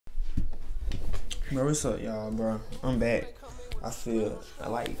Bro, what's up, y'all, bro? I'm back. I feel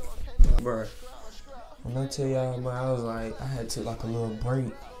like, bro, I'm gonna tell y'all, bro, I was like, I had to like a little break.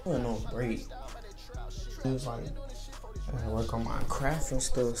 It wasn't no break. It was like, I had to work on my craft and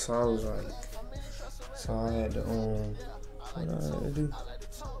stuff, so I was like, so I had to, what I had to do?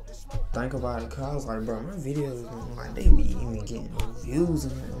 Think about it, cause I was like, bro, my videos, like, they be even getting no views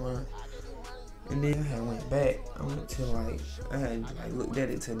and that, bro. And then I had went back. I went to like, I had like looked at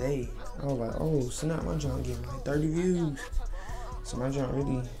it today. I was like, oh snap, my junk getting like 30 views. So my junk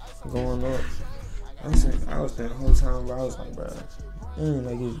really going up. I was thinking the whole time, bro, I was like, bro,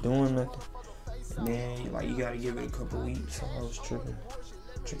 like it's doing nothing. And then like you gotta give it a couple weeks. So I was tripping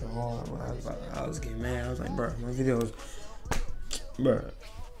hard. Bro. I was getting mad. I was like, bro, my videos, bro.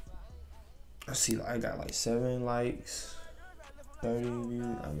 I see like I got like 7 likes. 30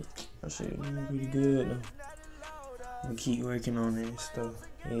 views. That shit pretty good though. I'm gonna keep working on it and stuff.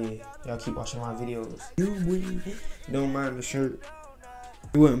 Yeah, y'all keep watching my videos. Don't mind the shirt.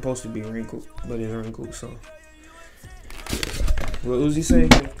 It wasn't supposed to be wrinkled, but it's wrinkled, so. What Uzi say?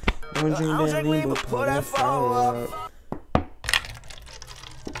 Don't drink that lean, but pour that fire up.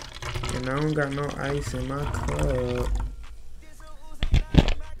 And I don't got no ice in my cup.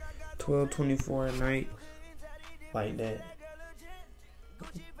 12:24 at night. Like that.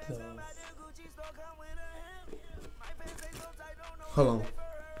 Hold on.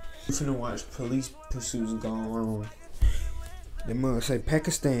 I'm finna watch police pursuits gone wrong. They must say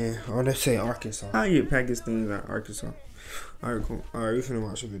Pakistan or they say Arkansas. I get Pakistan not Arkansas. Alright, cool. Alright, we finna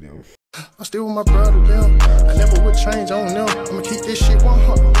watch the video. I'm still with my brother, them. I never would change on them. I'ma keep this shit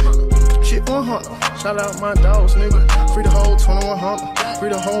 100. Shit 100. Shout out my dogs, nigga. Free the whole 2100. Free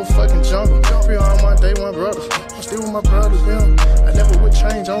the whole fucking jungle. Free all my day one brothers. I'm still with my brother, them. I never would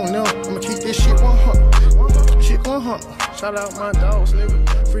change on them. I'ma keep this shit 100. Shit 100. Shout out my dogs,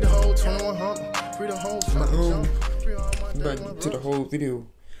 nigga. Free the whole 2100. Free the whole fucking jungle. Free all my day one brothers. To the whole video.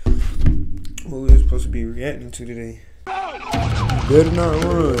 What we were supposed to be reacting to today. Better not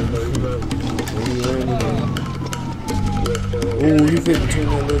run. Ooh, you fit between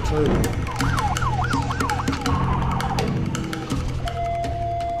that little trailer.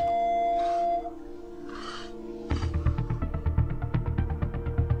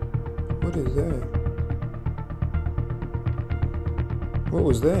 What is that? What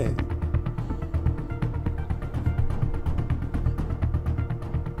was that?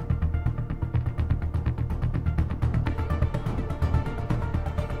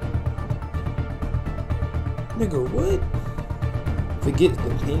 Nigga, what? Forget the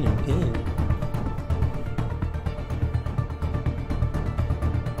pen and pen.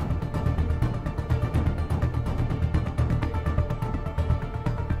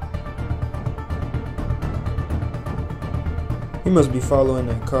 He must be following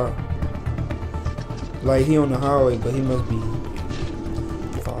that car. Like he on the highway, but he must be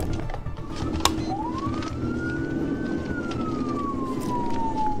following.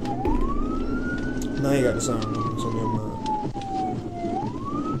 Now you got the siren on, so never mind.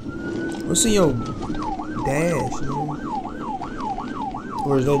 What's in your dash, man?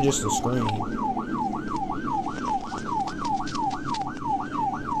 Or is that just a screen?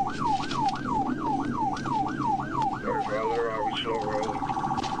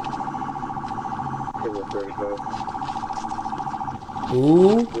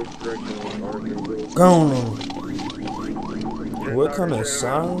 Ooh. Gone on. What kind of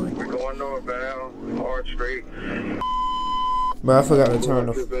sound? We're going northbound, hard straight. But I forgot to turn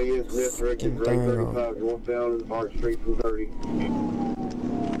the fucking thing on. Northbound, hard straight from 30.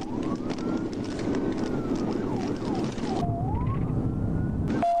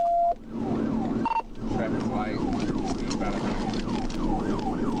 Traffic light.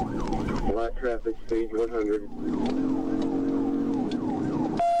 Light traffic, speed 100.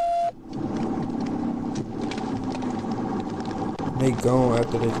 They gone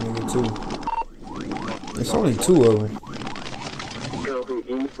after this nigga too. It's only 2 of them.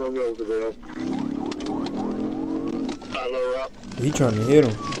 He trying to hit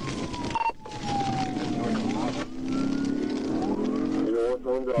him.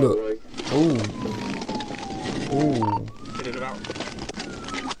 Look. Ooh. Ooh.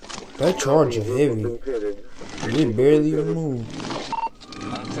 That charger heavy. It barely even moved.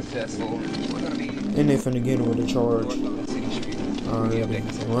 Unsuccessful. And they finna get him with a charge. Already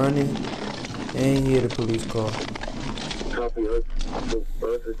running. And he hit a police car. Copy.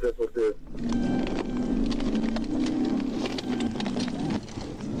 Unsuccessful tip.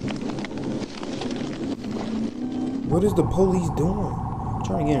 What is the police doing?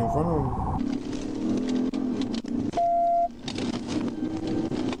 Trying to get in front of him.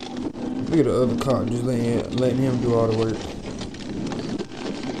 Look at the other cop just letting him do all the work.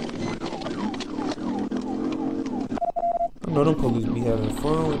 I know them police be having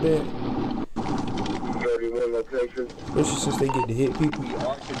fun with that. 31 location. Especially since they get to hit people.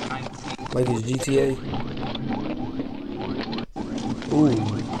 Like it's GTA. Ooh.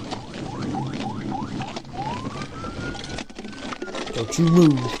 Don't you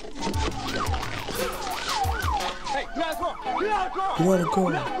move. Hey, get out of the car! Get out of the car! Get out of the car. Get out of the car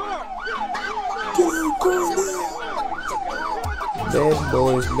now. Bad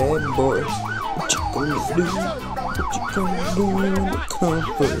boys, bad boys. What you gonna do? What you gonna do when they come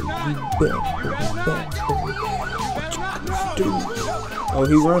for you? Bad boy, bad boy. What you gonna do? Oh,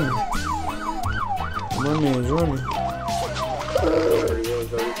 he running. My man's running.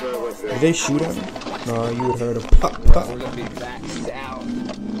 Did they shoot at him? No, you would have heard a pop pop. We're gonna be maxed out.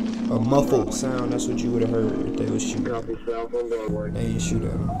 A muffled sound, that's what you would have heard if they was shooting. Copy south on Broadway. They ain't shoot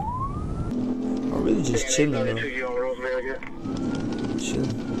at him. I'm really just chilling though. You on Rosemary again?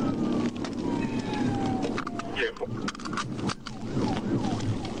 Chilling.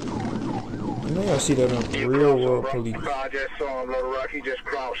 I know y'all see that on Real World Police. I just saw him, Little Rock. He just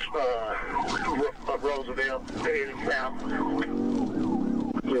crossed Roosevelt, heading south.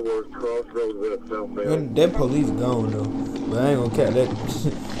 It was cross Roosevelt, southbound. That police gone though. But I ain't gonna catch that.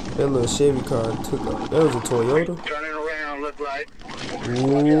 That little Chevy car took off. That was a Toyota. Turning around, look like.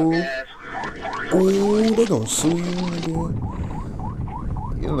 Ooh. Ooh, they gonna sue you, nigga.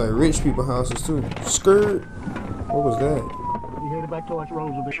 Getting like rich people houses too. Skirt. What was that? You headed back towards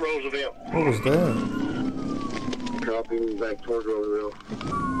Roosevelt. What was that? Copy back towards Roosevelt.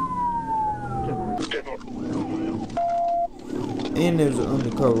 And there was an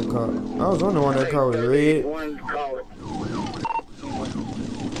undercover cop. I was wondering why that car was red.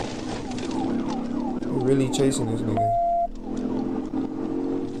 We're really chasing this nigga.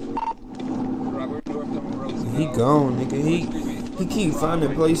 He gone, nigga. He keep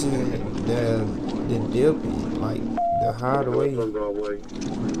finding places that dip in, like the hideaway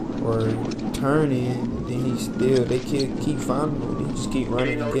or turn in. And then they keep finding him. They just keep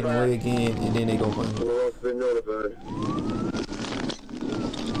running and getting away again, and then they go find him.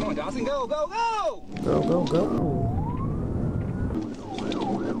 Come on, Dawson, go, go, go! Go, go, go.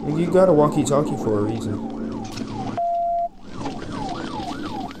 Nigga, you got a walkie-talkie for a reason.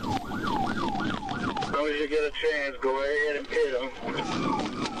 As long as you get a chance, go ahead and pit him.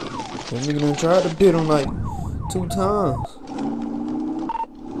 That nigga done tried to pit him like 2 times.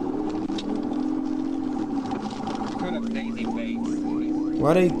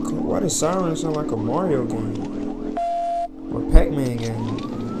 Why the sirens sound like a Mario game? Or Pac-Man game?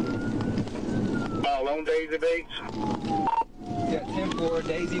 Long Daisy Bates. Yeah, 10-4,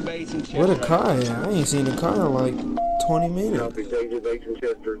 Daisy Bates and Chester. Where the car at? I ain't seen the car in like 20 minutes. Copy Daisy Bates and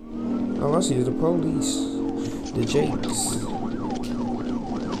Chester. All I see is the police. The Jakes.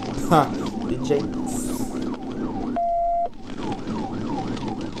 Ha! The Jakes.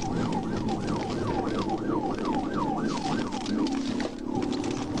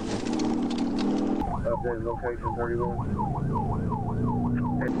 Updated location 31.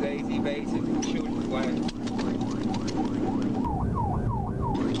 Daisy Bates and shooting flag.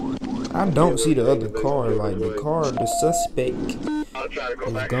 I don't see the other car. Like the suspect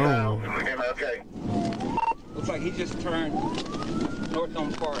is gone. Okay. Looks like he just turned north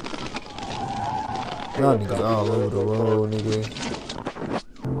on Park. Y'all niggas all over the road, nigga.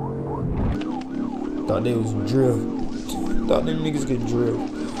 Thought they was drift. Thought them niggas could drift.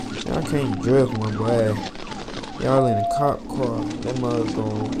 Y'all can't drift, my boy. Y'all in a cop car. That mother's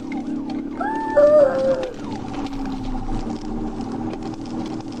gone.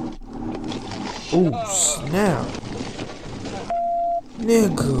 Ooh, snap.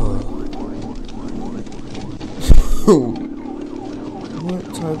 Nigga. What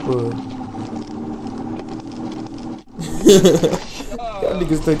type of... Y'all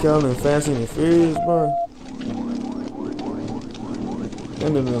niggas think y'all in Fast and Furious, bro?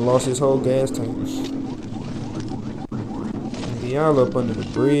 That nigga lost his whole gas tank. Y'all up under the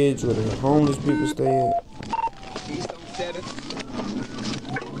bridge where the homeless people stay at.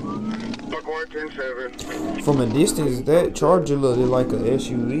 From a distance, that Charger looked like a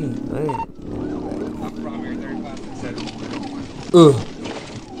SUV. Man. Ugh.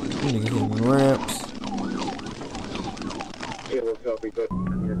 You niggas hitting ramps.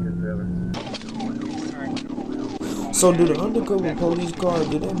 So do the undercover police car,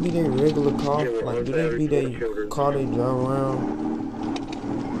 do that be their regular car? Like, do that be their car they drive around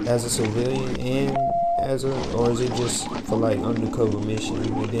as a civilian and as a, or is it just for like undercover mission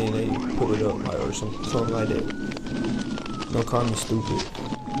and then they put it up like or something like that? Don't call me stupid.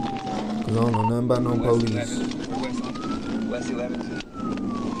 I don't know nothing about no police. West 11th.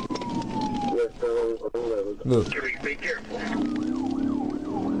 West 11th. Look. Be careful.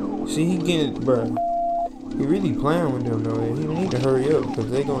 See, he getting, bruh. He really playing with them though. He need to hurry up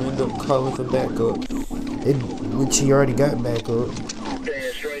because they gonna end up calling for backup. Which he already got backup.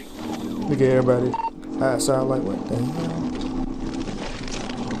 Staying straight. Look at everybody outside like, what the hell?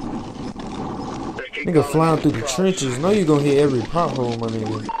 Nigga flying through the trenches. Know you gonna hit every pothole, my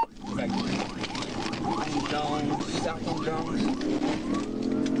nigga.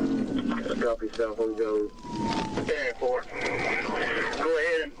 Copy, South on Jones. Stand for it. Go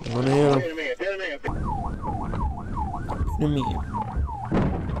ahead and Wanna hit him? wait a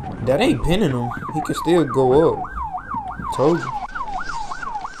minute. That ain't pinning him. He can still go up. Told you.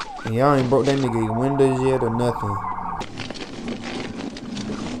 And y'all ain't broke that nigga windows yet or nothing.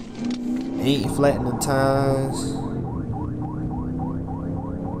 Ain't flattening tires.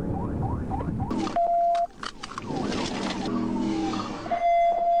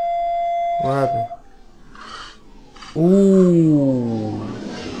 What happened? Ooh.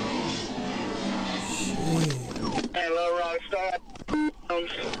 Shit.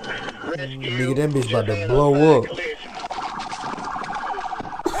 Nigga, that bitch about to blow up.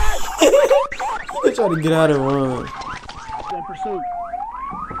 They try to get out and run.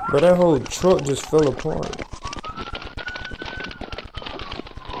 But that whole truck just fell apart.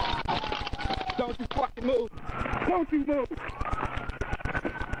 Don't you fucking move. Don't you move.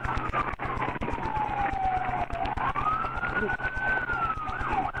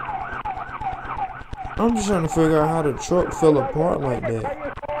 I'm just trying to figure out how the truck fell apart like that.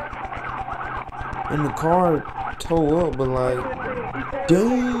 And the car tore up, but like,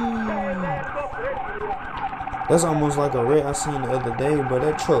 damn. That's almost like a wreck I seen the other day, but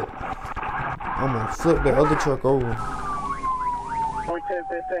that truck, I'm gonna flip the other truck over.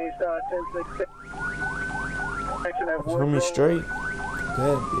 From me straight,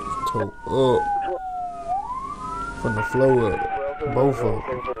 that bitch tore up. From the floor up. Both of them.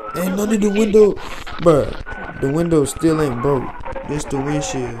 Ain't none of the window, bruh. The window still ain't broke. Just the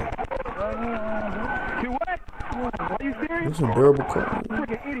windshield. This some durable car.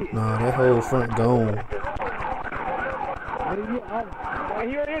 Nah, that whole front gone.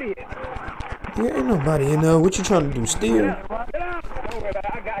 You're an idiot. Yeah, ain't nobody in there. What you trying to do? Steal?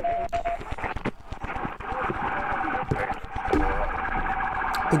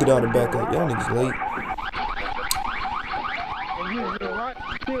 Look at all the backup. Y'all niggas late.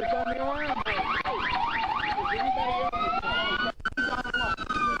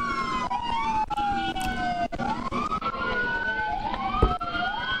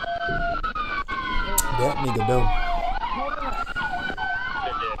 That nigga dumb.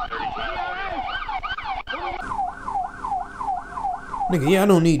 Nigga, yeah, I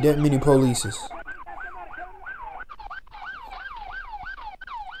don't need that many polices.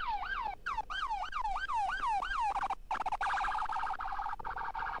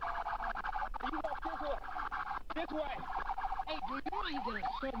 This way. Hey, dude, you ain't gonna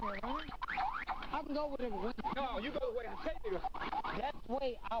show me around. I can go whatever way. No, you go the way I take you. That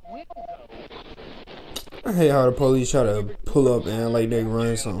way I will go. I hate how the police try to pull up and like they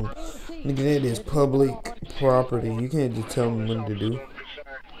run something. Nigga, that is public property. You can't just tell them what to do.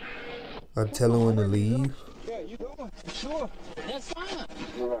 Or tell them when to leave. Yeah, you going? Sure. That's fine.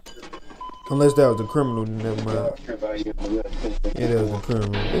 Unless that was a criminal, then never mind. Yeah, that was a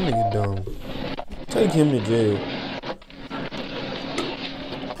criminal. That nigga dumb. Take him to jail.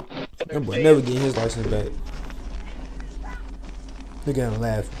 That boy never getting his license back. Look at him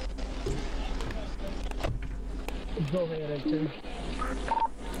laughing. Go ahead, A2.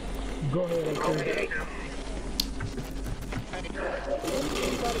 Go ahead, A2.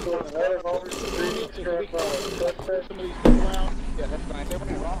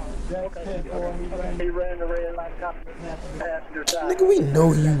 Nigga, we know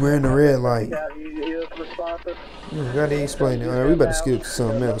you ran the red light. You gotta explain it. Alright, we about to skip to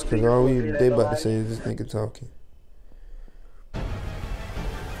something else because all they about to say is this nigga talking.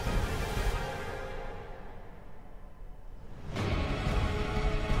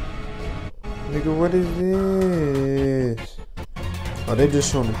 Nigga, what is this? Oh, they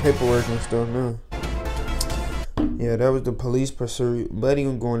just showing the paperwork and stuff now. Yeah, that was the police pursuit. Buddy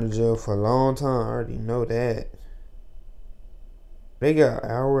was going to jail for a long time. I already know that. They got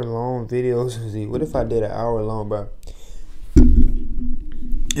hour-long videos. What if I did an hour-long, bro?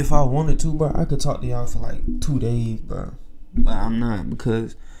 If I wanted to, bro, I could talk to y'all for like 2 days, bro. But I'm not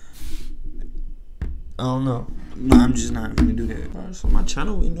because I don't know. No, I'm just not gonna do that, bro. So my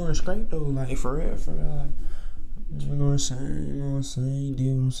channel been doing straight though, like for real, like You know what I'm saying? You know what I'm saying? You dig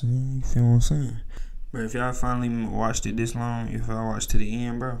what I'm saying? You feel what I'm saying? Bro, if y'all finally watched it this long, if I watched to the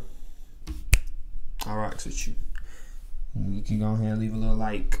end, bro, I rocks with you. You can go ahead and leave a little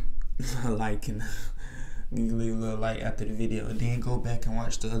like, and you can leave a little like after the video, and then go back and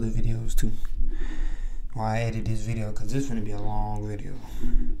watch the other videos too. While I edit this video, cause this is gonna be a long video.